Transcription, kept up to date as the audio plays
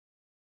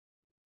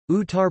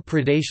Uttar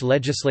Pradesh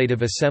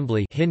Legislative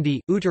Assembly Hindi,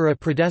 Uttar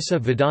Pradesh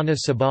Vidhana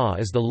Sabha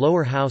is the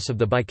lower house of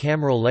the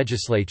bicameral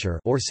legislature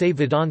or say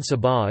Vidhan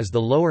Sabha is the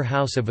lower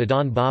house of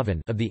Vidhan Bhavan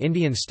of the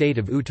Indian state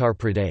of Uttar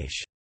Pradesh.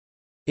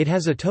 It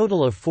has a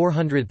total of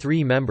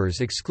 403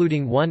 members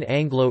excluding one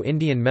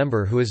Anglo-Indian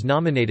member who is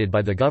nominated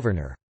by the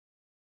governor.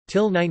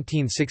 Till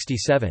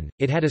 1967,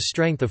 it had a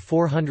strength of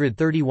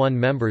 431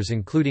 members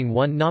including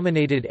one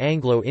nominated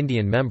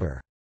Anglo-Indian member.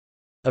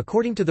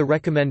 According to the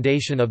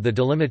recommendation of the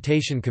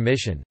Delimitation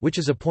Commission, which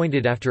is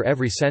appointed after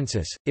every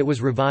census, it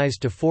was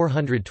revised to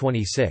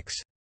 426.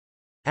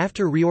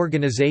 After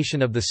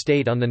reorganization of the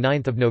state on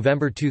 9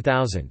 November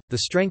 2000, the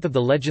strength of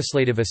the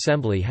Legislative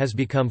Assembly has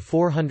become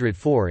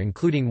 404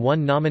 including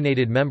one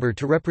nominated member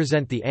to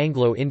represent the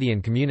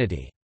Anglo-Indian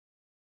community.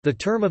 The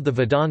term of the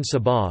Vidhan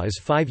Sabha is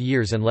 5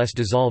 years unless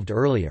dissolved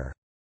earlier.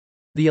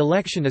 The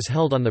election is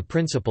held on the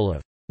principle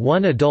of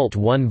one adult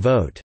one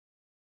vote.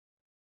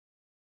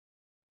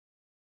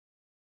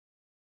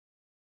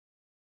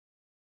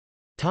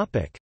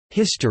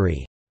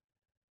 History.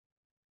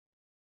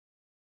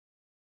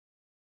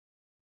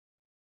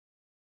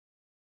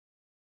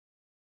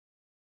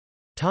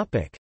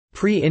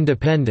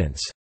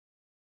 Pre-independence.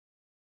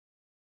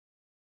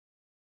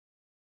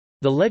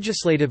 The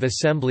Legislative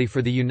Assembly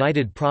for the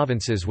United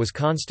Provinces was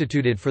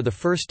constituted for the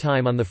first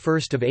time on 1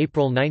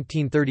 April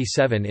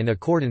 1937 in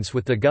accordance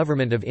with the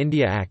Government of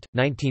India Act,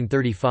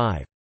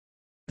 1935.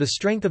 The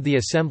strength of the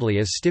Assembly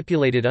as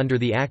stipulated under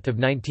the Act of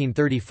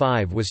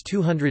 1935 was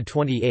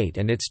 228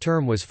 and its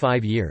term was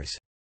 5 years.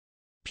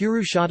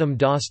 Purushottam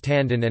Das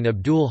Tandon and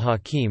Abdul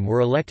Hakim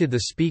were elected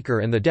the Speaker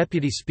and the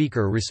Deputy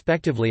Speaker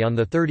respectively on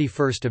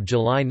 31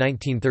 July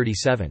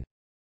 1937.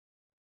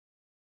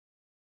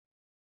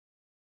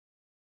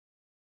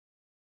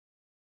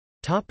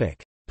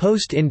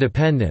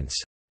 Post-independence.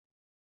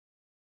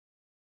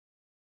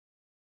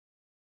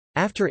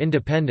 After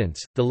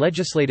independence, the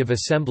Legislative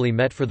Assembly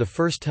met for the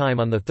first time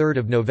on 3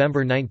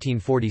 November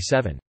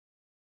 1947.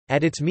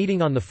 At its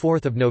meeting on 4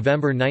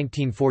 November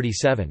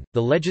 1947,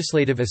 the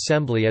Legislative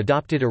Assembly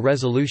adopted a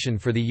resolution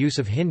for the use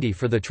of Hindi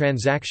for the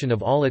transaction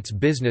of all its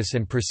business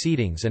and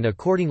proceedings, and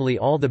accordingly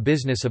all the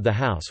business of the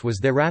House was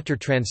thereafter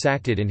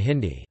transacted in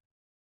Hindi.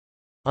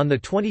 On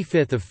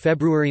 25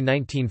 February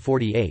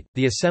 1948,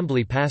 the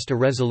Assembly passed a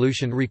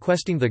resolution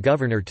requesting the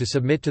Governor to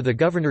submit to the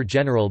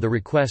Governor-General the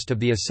request of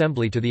the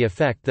Assembly to the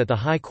effect that the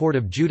High Court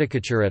of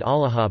Judicature at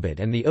Allahabad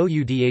and the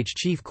Oudh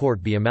Chief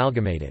Court be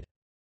amalgamated.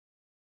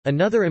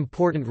 Another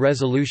important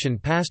resolution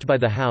passed by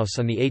the House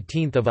on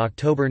 18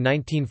 October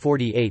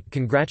 1948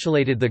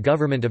 congratulated the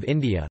Government of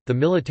India, the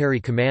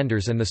military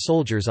commanders and the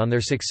soldiers on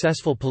their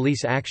successful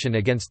police action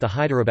against the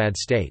Hyderabad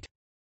state.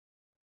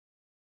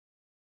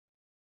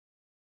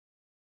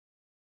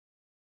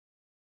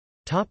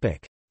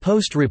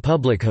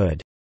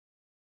 Post-republichood.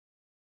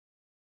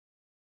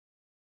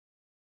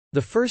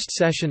 The first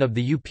session of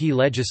the UP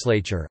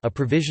legislature, a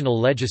provisional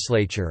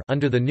legislature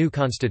under the new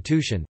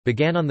constitution,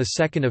 began on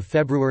 2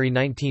 February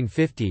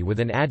 1950 with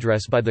an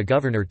address by the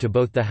governor to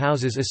both the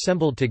houses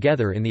assembled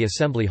together in the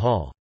Assembly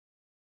Hall.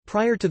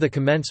 Prior to the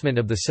commencement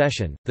of the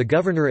session, the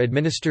governor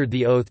administered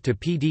the oath to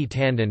P. D.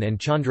 Tandon and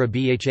Chandra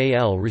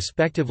Bhal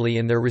respectively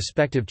in their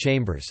respective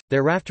chambers.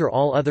 Thereafter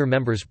all other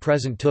members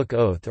present took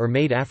oath or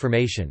made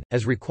affirmation,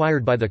 as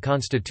required by the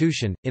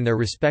Constitution, in their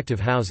respective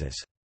houses.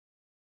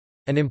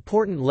 An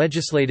important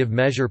legislative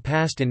measure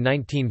passed in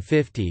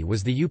 1950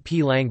 was the UP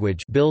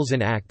Language Bills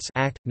and Acts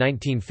Act,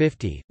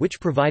 1950, which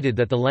provided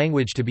that the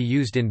language to be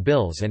used in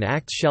bills and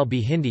acts shall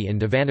be Hindi in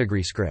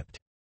Devanagari script.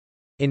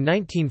 In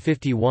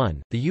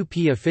 1951, the UP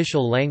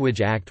Official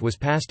Language Act was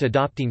passed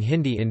adopting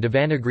Hindi in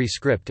Devanagari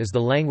script as the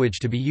language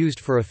to be used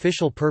for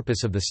official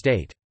purpose of the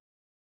state.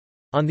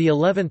 On the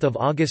 11th of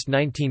August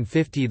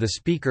 1950 the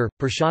Speaker,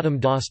 Purushottam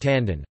Das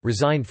Tandon,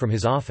 resigned from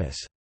his office.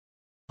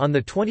 On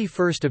 21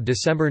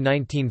 December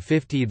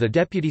 1950 the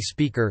Deputy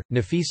Speaker,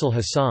 Nafisul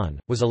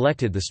Hassan, was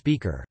elected the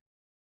Speaker.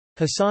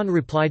 Hassan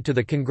replied to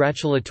the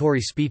congratulatory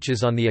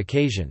speeches on the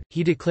occasion.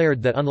 He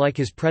declared that unlike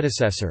his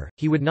predecessor,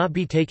 he would not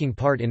be taking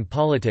part in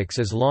politics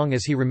as long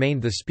as he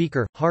remained the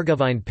Speaker.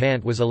 Hargovind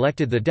Pant was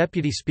elected the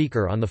Deputy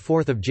Speaker on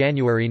 4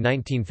 January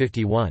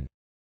 1951.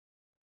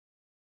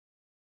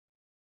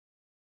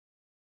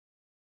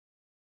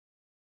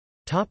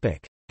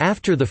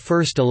 After the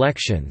first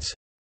elections.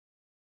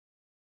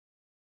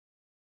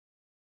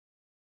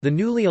 The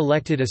newly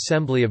elected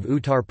Assembly of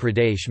Uttar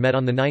Pradesh met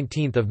on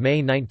 19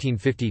 May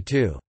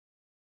 1952.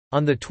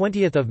 On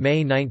 20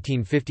 May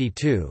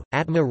 1952,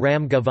 Atma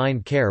Ram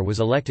Govind Kher was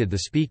elected the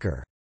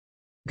Speaker.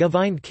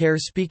 Govind Kher,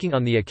 speaking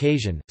on the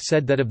occasion,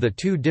 said that of the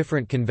two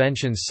different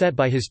conventions set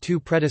by his two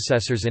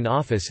predecessors in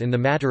office in the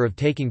matter of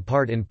taking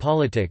part in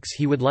politics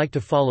he would like to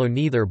follow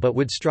neither but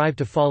would strive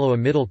to follow a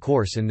middle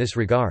course in this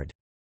regard.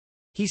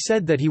 He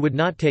said that he would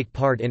not take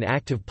part in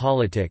active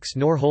politics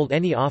nor hold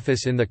any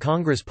office in the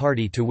Congress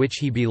party to which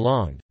he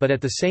belonged, but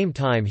at the same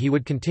time he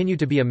would continue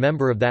to be a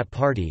member of that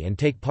party and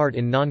take part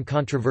in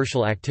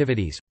non-controversial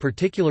activities,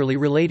 particularly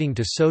relating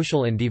to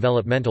social and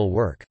developmental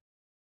work.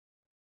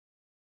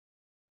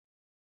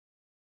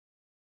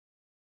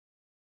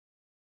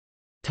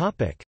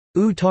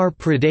 Uttar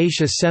Pradesh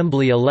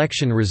Assembly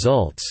election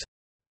results.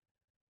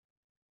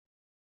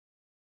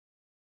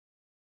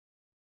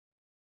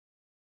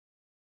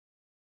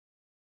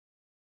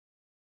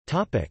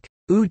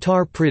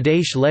 Uttar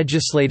Pradesh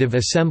Legislative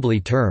Assembly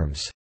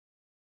terms.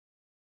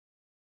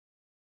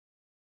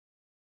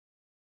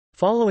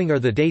 Following are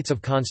the dates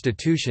of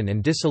constitution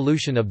and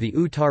dissolution of the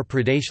Uttar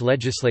Pradesh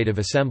Legislative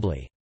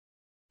Assembly.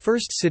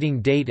 First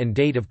sitting date and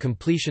date of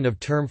completion of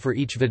term for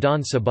each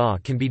Vidhan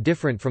Sabha can be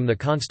different from the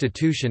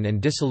constitution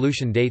and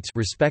dissolution dates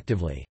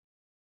respectively.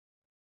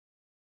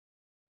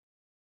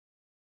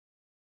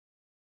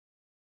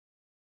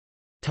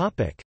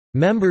 Topic: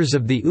 Members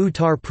of the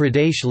Uttar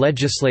Pradesh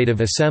Legislative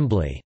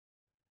Assembly.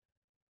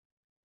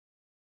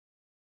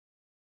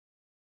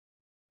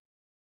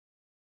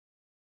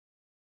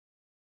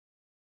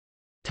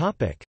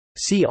 Topic: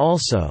 See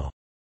also.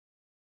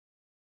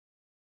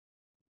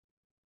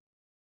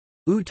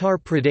 Uttar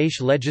Pradesh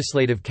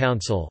Legislative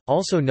Council,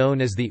 also known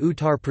as the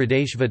Uttar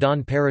Pradesh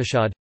Vidhan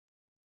Parishad.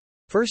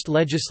 First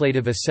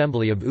Legislative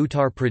Assembly of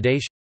Uttar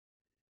Pradesh.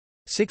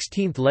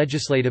 16th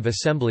Legislative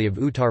Assembly of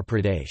Uttar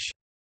Pradesh.